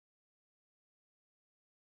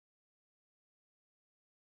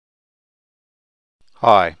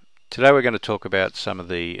Hi, today we're going to talk about some of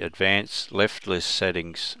the advanced left list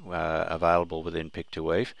settings available within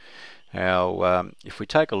PicToWeave. Now, if we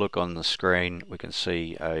take a look on the screen, we can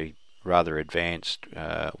see a rather advanced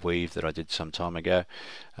weave that I did some time ago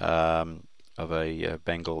of a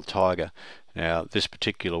Bengal tiger. Now, this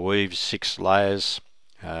particular weave is 6 layers,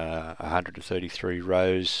 133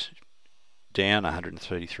 rows down,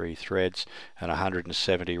 133 threads and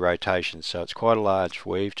 170 rotations, so it's quite a large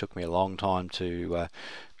weave. Took me a long time to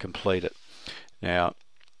complete it. Now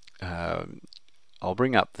I'll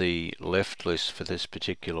bring up the left list for this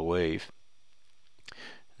particular weave.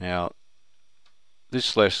 Now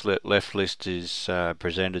this left list is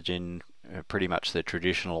presented in pretty much the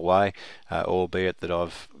traditional way, albeit that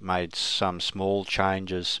I've made some small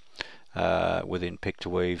changes within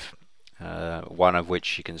PicToWeave, one of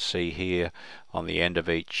which you can see here on the end of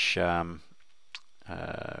each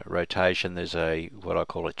rotation. There's what I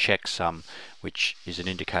call a checksum, which is an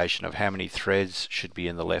indication of how many threads should be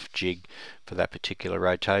in the left jig for that particular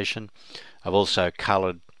rotation. I've also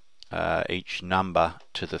coloured each number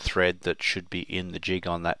to the thread that should be in the jig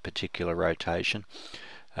on that particular rotation.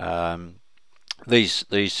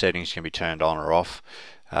 These settings can be turned on or off.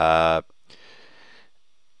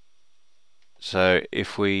 So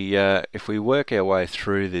if we work our way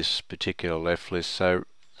through this particular left list, so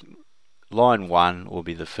line 1 will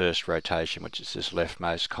be the first rotation, which is this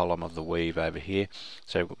leftmost column of the weave over here.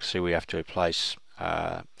 So we'll see we have to place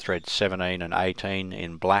threads 17 and 18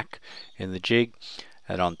 in black in the jig,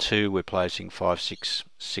 and on 2 we're placing 5, 6,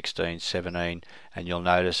 16, 17, and you'll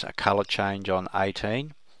notice a colour change on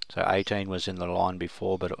 18. So 18 was in the line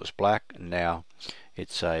before, but it was black, and now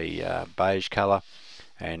it's a beige colour,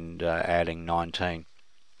 and adding 19.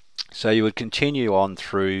 So you would continue on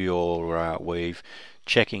through your weave,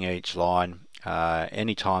 checking each line.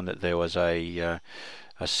 Any time that there was a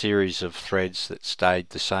series of threads that stayed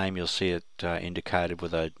the same, you'll see it indicated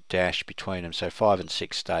with a dash between them. So 5 and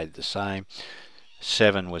 6 stayed the same.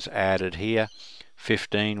 7 was added here.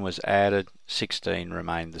 15 was added. 16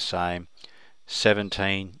 remained the same.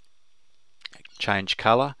 17 changed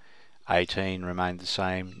colour. 18 remained the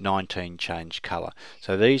same. 19 changed colour.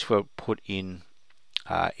 So these were put in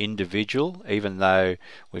individual, even though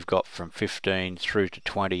we've got from 15 through to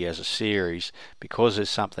 20 as a series. Because there's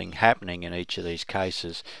something happening in each of these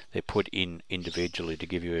cases, they're put in individually to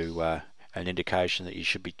give you an indication that you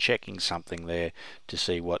should be checking something there to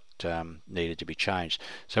see what needed to be changed.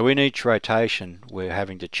 So in each rotation we're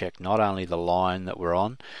having to check not only the line that we're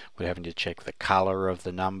on, we're having to check the color of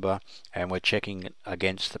the number, and we're checking it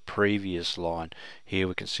against the previous line. Here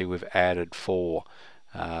we can see we've added 4.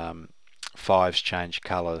 5's changed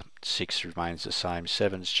colour, 6 remains the same,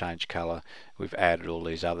 7's changed colour, we've added all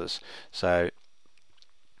these others. So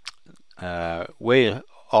where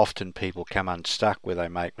often people come unstuck, where they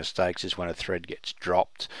make mistakes, is when a thread gets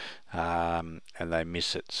dropped and they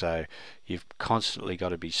miss it. So you've constantly got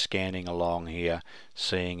to be scanning along here,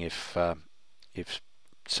 seeing if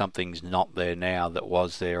something's not there now that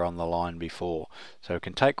was there on the line before. So it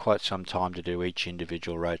can take quite some time to do each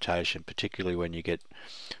individual rotation, particularly when you get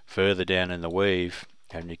further down in the weave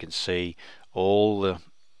and you can see all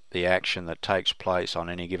the action that takes place on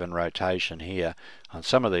any given rotation here. On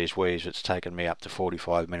some of these weaves it's taken me up to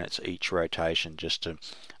 45 minutes each rotation just to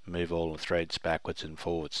move all the threads backwards and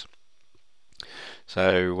forwards.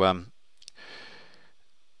 So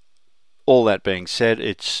all that being said,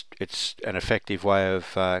 it's an effective way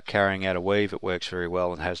of carrying out a weave. It works very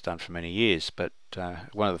well and has done for many years. But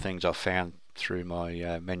one of the things I've found through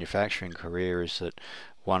my manufacturing career is that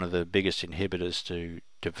one of the biggest inhibitors to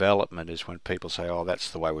development is when people say, oh,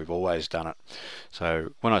 that's the way we've always done it.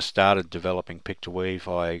 So when I started developing PicToWeave,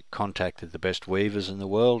 I contacted the best weavers in the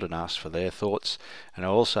world and asked for their thoughts, and I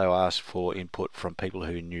also asked for input from people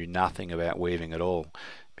who knew nothing about weaving at all,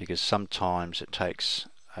 because sometimes it takes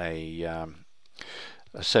a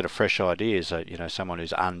set of fresh ideas, someone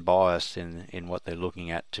who's unbiased in what they're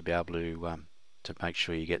looking at, to be able to make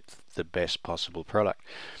sure you get the best possible product.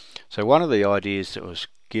 So one of the ideas that was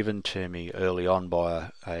given to me early on by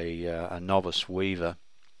a novice weaver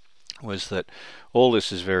was that all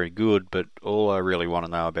this is very good, but all I really want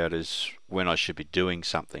to know about is when I should be doing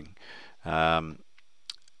something.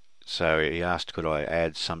 So he asked, could I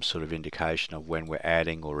add some sort of indication of when we're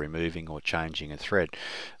adding or removing or changing a thread.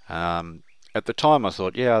 At the time I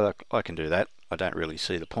thought, yeah, I can do that. I don't really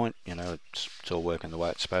see the point, it's all working the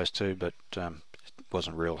way it's supposed to, but it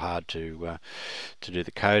wasn't real hard to do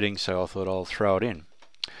the coding, so I thought I'll throw it in.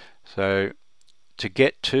 So to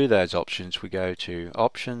get to those options, we go to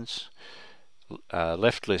Options,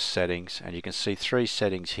 left list settings, and you can see three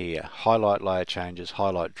settings here: highlight layer changes,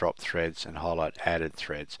 highlight drop threads, and highlight added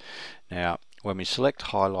threads. Now when we select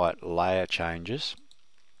highlight layer changes,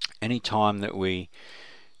 any time that we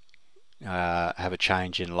have a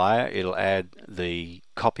change in layer, it'll add the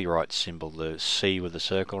copyright symbol, the C with the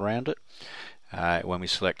circle around it. When we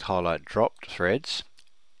select highlight drop threads,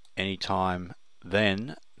 anytime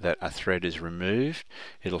then that a thread is removed,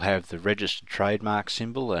 it'll have the registered trademark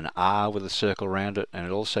symbol, an R with a circle around it, and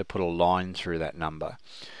it'll also put a line through that number.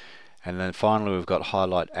 And then finally we've got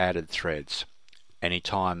highlight added threads.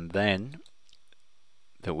 Anytime then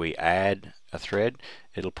that we add a thread,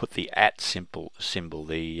 it'll put the @ symbol,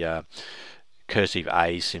 the cursive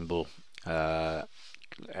A symbol,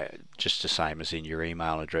 just the same as in your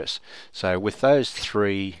email address. So with those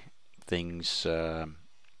three things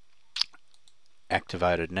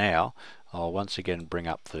activated now, I'll once again bring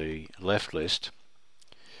up the left list,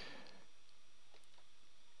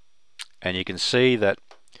 and you can see that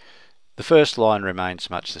the first line remains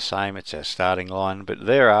much the same. It's our starting line, but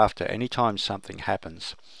thereafter, anytime something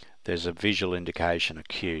happens, there's a visual indication, a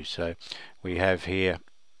cue. So we have here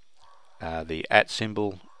the @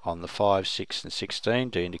 symbol on the 5, 6 and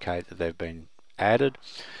 16 to indicate that they've been added.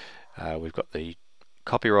 We've got the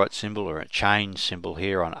copyright symbol or a change symbol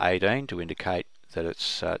here on 18 to indicate that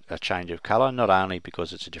it's a change of color, not only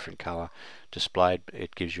because it's a different color displayed, but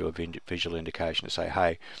it gives you a visual indication to say,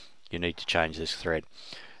 hey, you need to change this thread.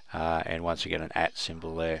 And once again an @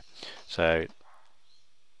 symbol there. So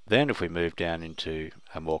then if we move down into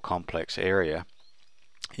a more complex area,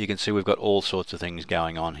 you can see we've got all sorts of things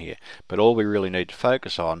going on here, but all we really need to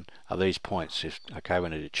focus on are these points. Okay, we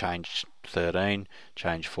need to change 13,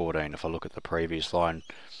 change 14. If I look at the previous line,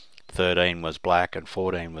 13 was black and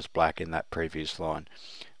 14 was black in that previous line.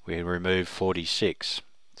 We remove 46,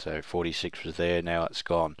 so 46 was there, now it's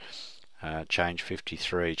gone. Change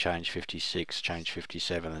 53, change 56, change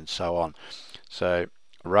 57, and so on. So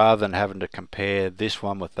rather than having to compare this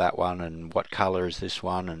one with that one and what color is this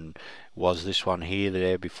one and was this one here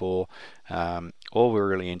there before, all we're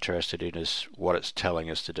really interested in is what it's telling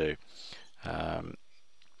us to do.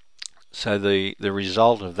 So the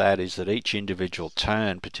result of that is that each individual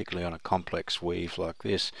turn, particularly on a complex weave like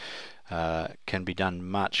this, can be done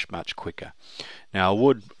much quicker. Now I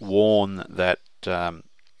would warn that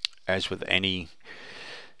as with any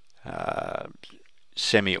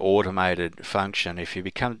semi-automated function, if you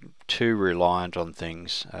become too reliant on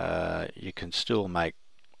things, you can still make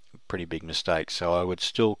pretty big mistakes. So I would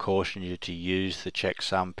still caution you to use the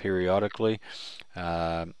checksum periodically,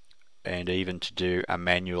 and even to do a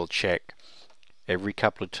manual check every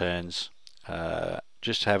couple of turns.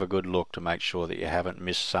 Just have a good look to make sure that you haven't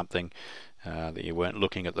missed something, that you weren't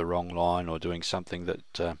looking at the wrong line or doing something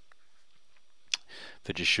that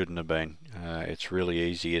you shouldn't have been. It's really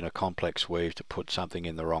easy in a complex weave to put something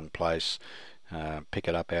in the wrong place, pick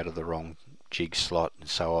it up out of the wrong jig slot and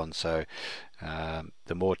so on. So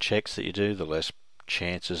the more checks that you do, the less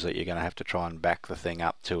chances that you're going to have to try and back the thing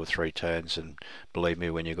up 2 or 3 turns. And believe me,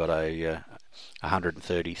 when you've got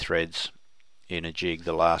 130 threads in a jig,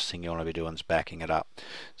 the last thing you want to be doing is backing it up.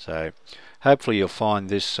 So hopefully you'll find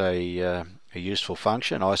this a useful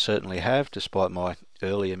function. I certainly have, despite my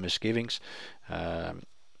earlier misgivings, and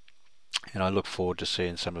I look forward to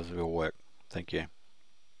seeing some of your work. Thank you.